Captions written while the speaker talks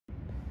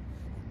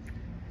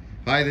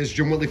Hi, this is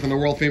Jim Whitley from the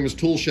world famous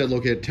Tool Shed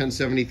located at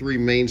 1073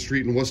 Main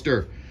Street in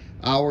Worcester.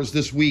 Hours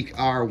this week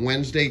are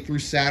Wednesday through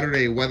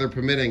Saturday, weather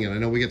permitting, and I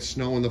know we get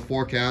snow in the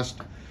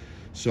forecast.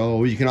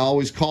 So you can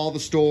always call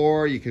the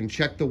store, you can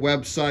check the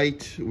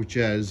website, which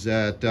is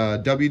at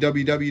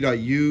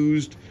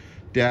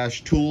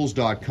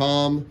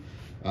www.used-tools.com.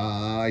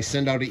 I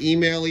send out an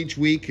email each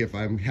week. If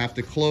I have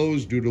to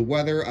close due to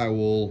weather, I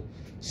will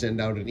send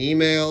out an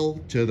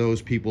email to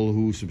those people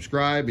who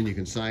subscribe, and you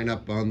can sign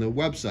up on the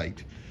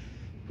website,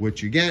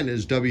 which again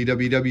is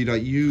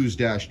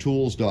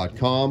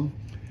www.used-tools.com,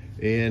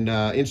 and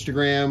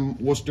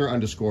Instagram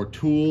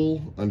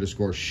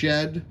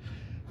Worcester_tool_shed.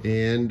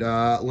 And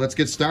let's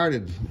get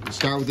started.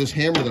 Start with this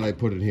hammer that I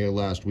put in here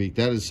last week.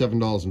 That is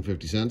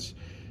 $7.50.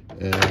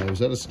 Was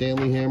that a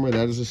Stanley hammer?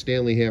 That is a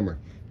Stanley hammer.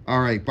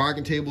 All right,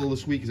 bargain table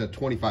this week is at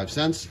 25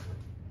 cents.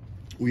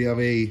 We have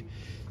a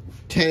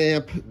 10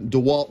 amp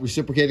DeWalt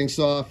reciprocating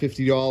saw,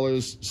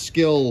 $50.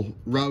 Skill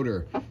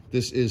router,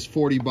 this is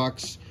 40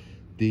 bucks.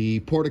 The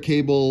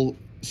Porta-Cable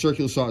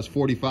circular saw is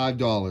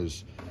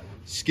 $45.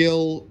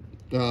 Skill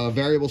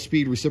variable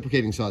speed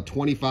reciprocating saw,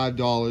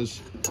 $25.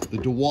 The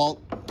DeWalt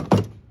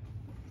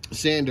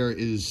sander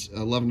is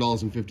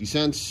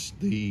 $11.50.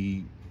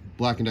 The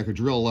Black & Decker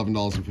drill,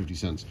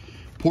 $11.50.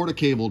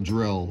 Porta-Cable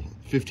drill,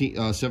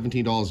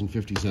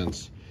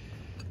 $17.50.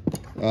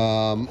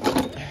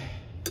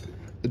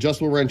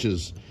 Adjustable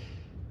wrenches,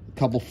 a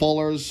couple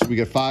Fullers, we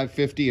got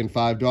 $5.50 and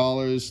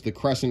 $5. The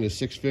Crescent is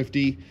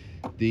 $6.50.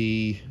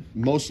 The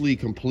mostly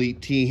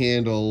complete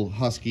T-handle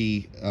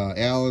Husky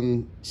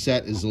Allen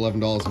set is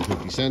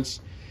 $11.50.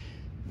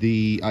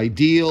 The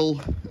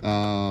Ideal,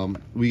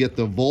 we get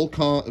the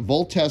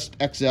Voltest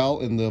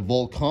XL and the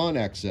Volcon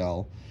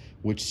XL,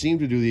 which seem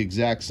to do the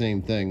exact same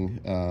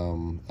thing. I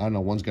don't know,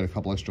 one's got a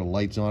couple extra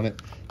lights on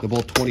it. They're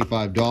both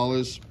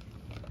 $25.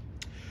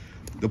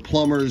 The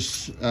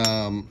Plumber's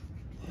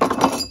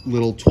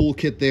little tool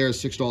kit there is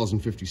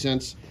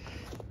 $6.50.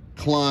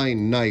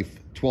 Klein knife,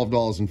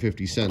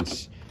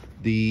 $12.50.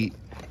 The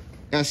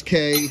SK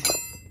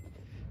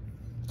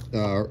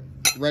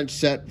wrench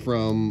set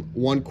from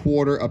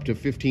 1/4 up to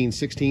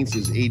 15/16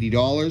 is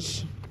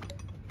 $80.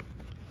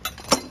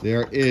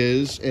 There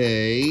is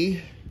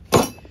a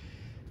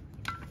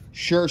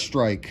Sure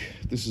Strike.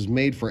 This is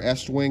made for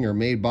Estwing or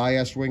made by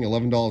Estwing,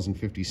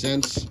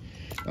 $11.50.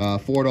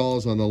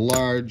 $4 on the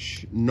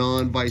large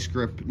non-vice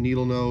grip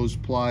needle nose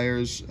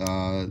pliers.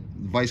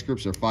 Vice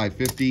grips are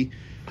 $5.50.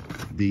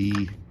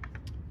 The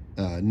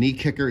knee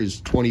kicker is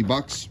 20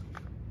 bucks.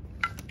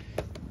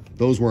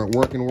 Those weren't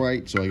working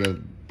right, so I got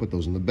to put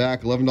those in the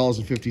back.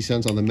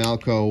 $11.50 on the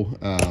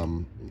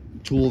Malco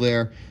tool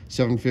there.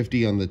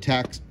 $7.50 on the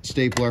tack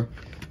stapler.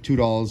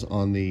 $2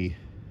 on the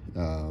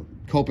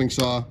coping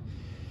saw.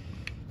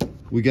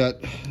 We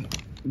got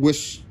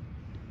whisk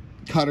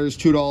cutters,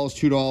 $2,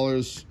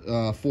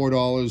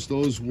 $4.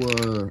 Those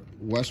were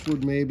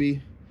Westwood,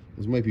 maybe.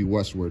 Those might be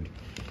Westwood.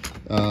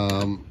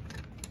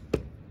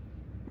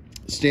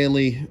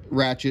 Stanley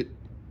ratchet,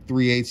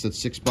 3/8, that's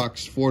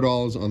 $6.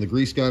 $4 on the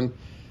grease gun.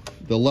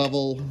 The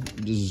level,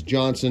 this is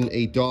Johnson,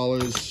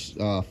 $8.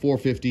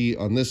 $4.50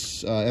 on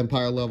this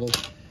Empire level.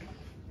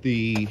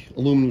 The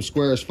aluminum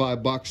square is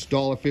 $5.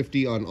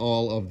 $1.50 on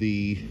all of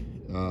the.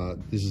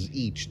 This is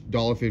each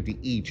 $1.50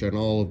 each on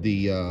all of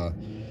the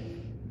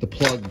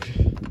plug,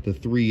 the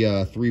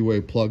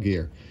three-way plug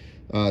here.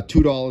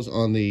 $2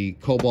 on the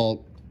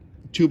Cobalt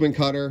tubing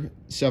cutter.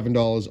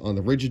 $7 on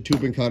the rigid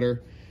tubing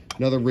cutter.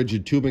 Another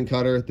rigid tubing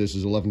cutter. This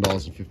is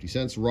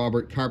 $11.50.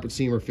 Robert carpet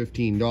seamer,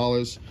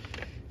 $15.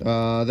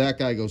 That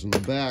guy goes in the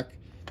back.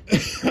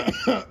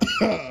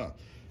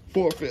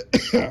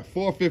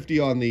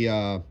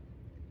 $4.50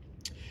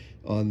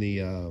 on the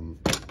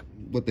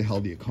what the hell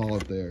do you call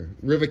it there?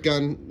 Rivet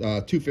gun,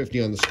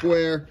 $2.50 on the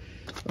square.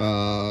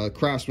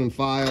 Craftsman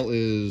file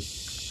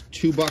is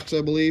 $2,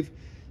 I believe.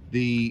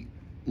 The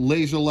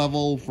laser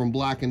level from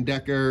Black &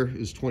 Decker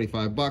is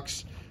 25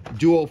 bucks.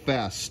 Duo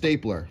Fast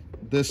stapler.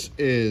 This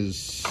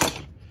is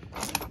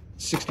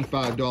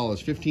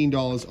 $65.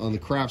 $15 on the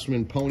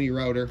Craftsman pony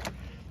router.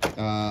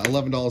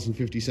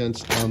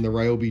 $11.50 on the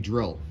Ryobi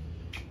drill.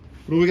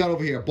 What do we got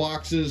over here?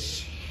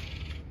 Boxes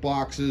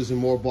and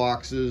more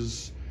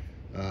boxes.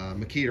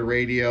 Makita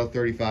radio,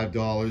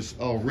 $35.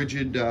 Oh,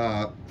 rigid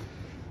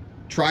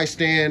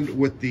tri-stand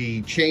with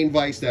the chain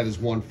vise, that is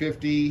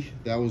 $150.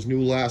 That was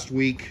new last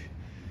week.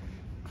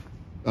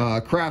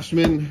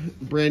 Craftsman,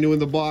 brand new in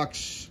the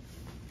box.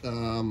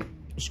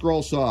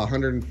 Scroll saw,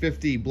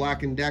 $150.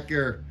 Black &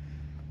 Decker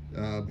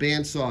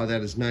bandsaw,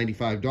 that is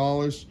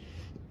 $95.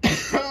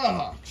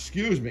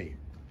 Excuse me,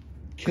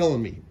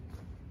 killing me.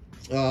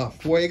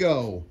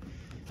 Fuego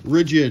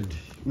rigid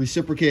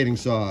reciprocating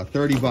saw,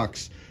 30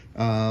 bucks.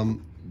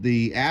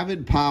 The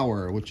Avid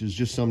Power, which is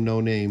just some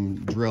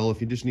no-name drill,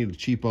 if you just need a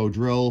cheapo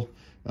drill,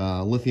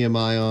 lithium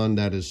ion,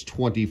 that is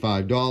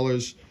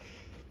 $25.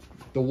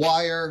 The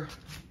wire,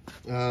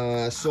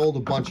 sold a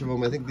bunch of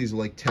them. I think these are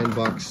like 10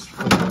 bucks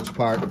for the most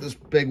part. This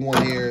big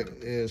one here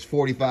is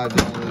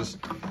 $45.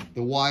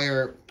 The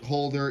wire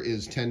holder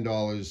is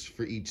 $10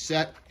 for each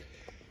set.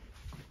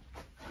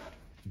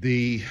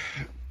 The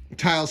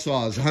tile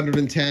saw is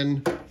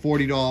 $110,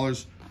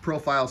 $40.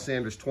 Profile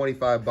sanders,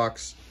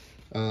 $25.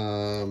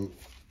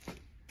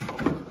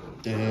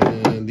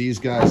 And these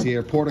guys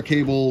here, Porter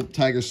Cable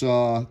Tiger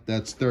Saw,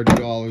 that's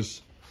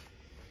 $30.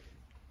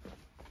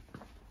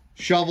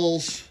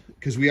 Shovels,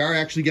 because we are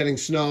actually getting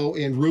snow,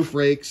 and roof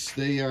rakes,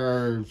 they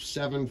are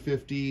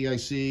 $7.50, I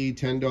see,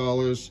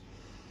 $10.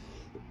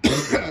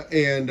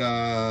 And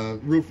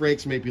roof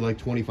rakes may be like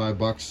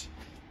 $25.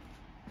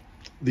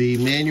 The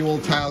manual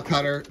tile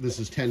cutter, this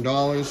is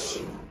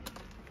 $10.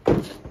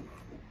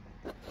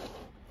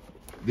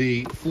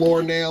 The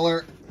floor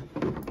nailer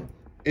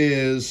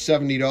is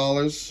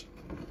 $70.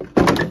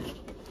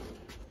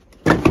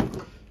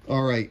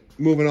 All right,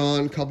 moving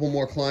on, couple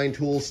more Klein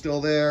tools still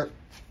there.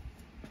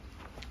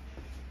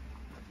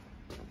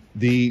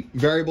 The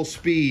variable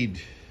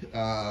speed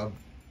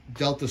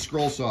Delta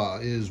scroll saw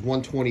is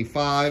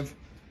 $125.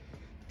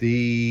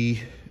 The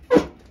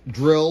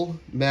drill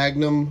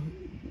Magnum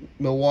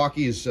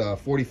Milwaukee is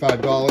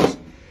 $45.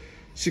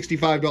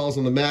 $65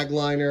 on the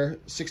Magliner,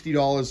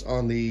 $60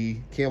 on the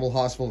Campbell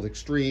Hospital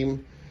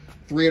Extreme,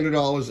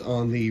 $300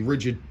 on the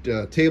rigid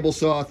table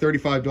saw,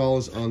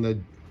 $35 on the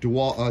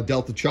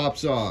Delta chop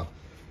saw,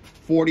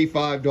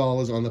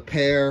 $45 on the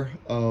pair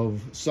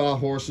of saw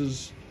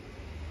horses,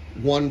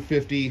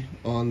 $150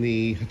 on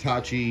the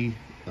Hitachi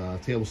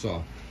table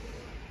saw.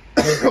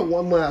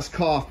 One last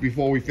cough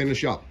before we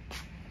finish up.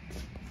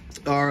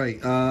 All right,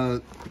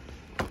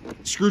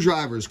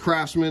 screwdrivers,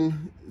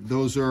 Craftsman,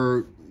 those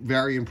are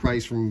vary in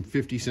price from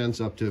 50 cents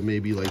up to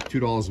maybe like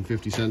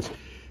 $2.50.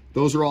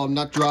 Those are all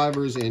nut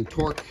drivers and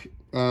Torx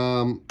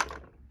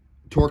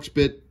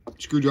bit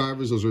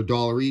screwdrivers. Those are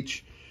 $1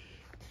 each.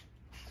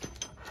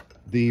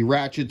 The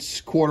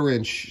ratchets, 1/4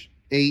 inch,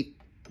 8,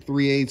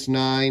 3/8,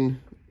 9,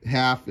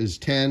 half is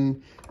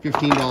 10.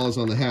 $15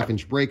 on the 1/2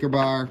 inch breaker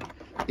bar,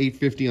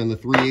 $8.50 on the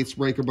 3/8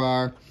 breaker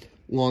bar.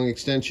 Long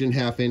extension,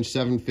 1/2 inch,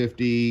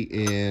 $7.50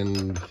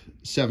 and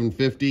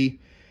 $7.50.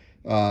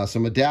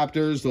 Some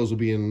adapters, those will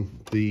be in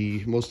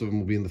the, most of them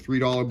will be in the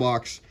 $3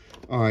 box.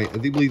 All right, I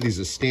do believe these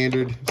are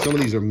standard. Some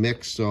of these are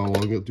mixed, so I'll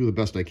do the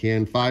best I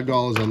can.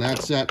 $5 on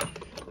that set.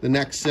 The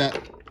next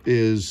set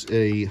is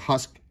a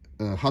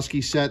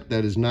Husky set,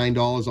 that is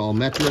 $9, all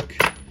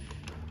metric.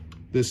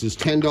 This is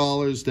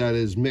 $10, that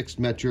is mixed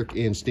metric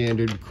and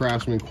standard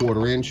Craftsman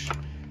 1/4 inch.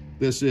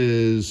 This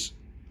is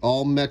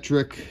all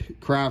metric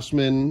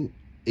Craftsman,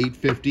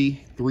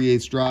 $8.50,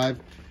 3/8 drive.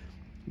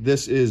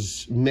 This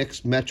is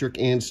mixed metric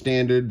and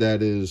standard,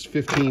 that is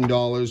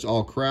 $15,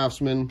 all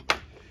Craftsman.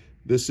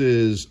 This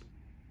is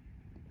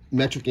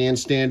metric and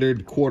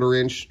standard, 1/4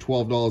 inch,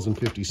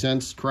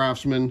 $12.50,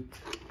 Craftsman.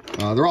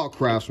 They're all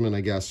Craftsman,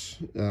 I guess.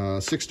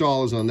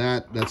 $6 on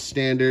that, that's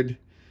standard,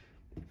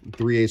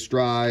 3/8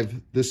 drive.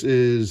 This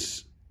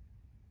is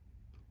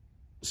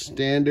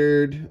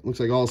standard, looks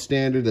like all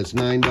standard, that's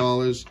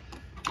 $9.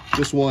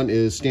 This one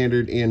is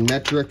standard and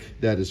metric,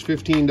 that is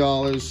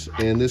 $15.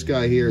 And this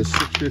guy here is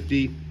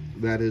 $6.50,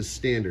 that is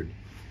standard.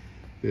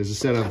 There's a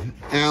set of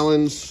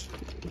Allens,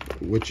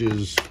 which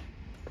is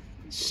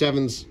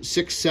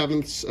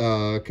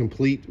 6/7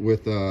 complete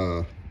with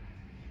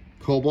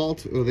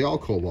cobalt. Are they all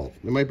cobalt?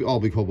 They might be all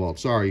be cobalt,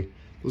 sorry.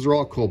 Those are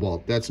all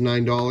cobalt, that's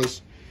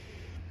 $9.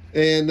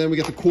 And then we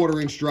got the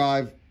 1/4 inch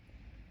drive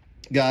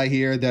guy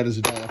here, that is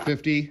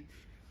 $1.50.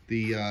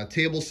 The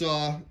table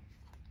saw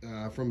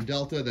from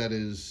Delta, that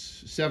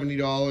is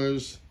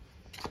 $70.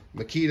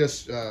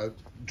 Makita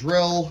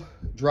drill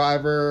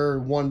driver,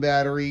 1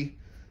 battery,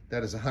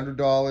 that is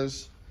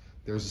 $100.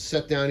 There's a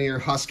set down here,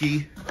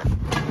 Husky.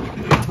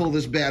 Pull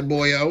this bad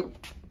boy out.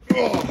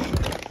 Oh,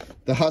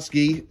 the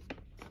Husky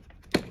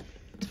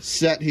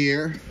set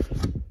here,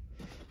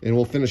 and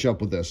we'll finish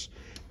up with this.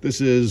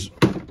 This is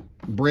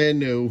brand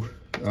new,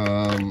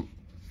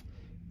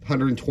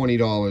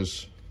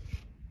 $120.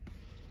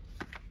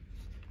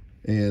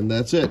 And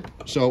that's it.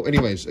 So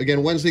anyways,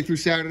 again, Wednesday through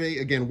Saturday,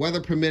 again,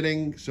 weather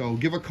permitting. So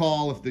give a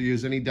call if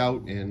there's any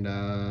doubt, and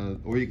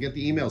or you can get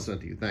the email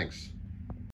sent to you. Thanks.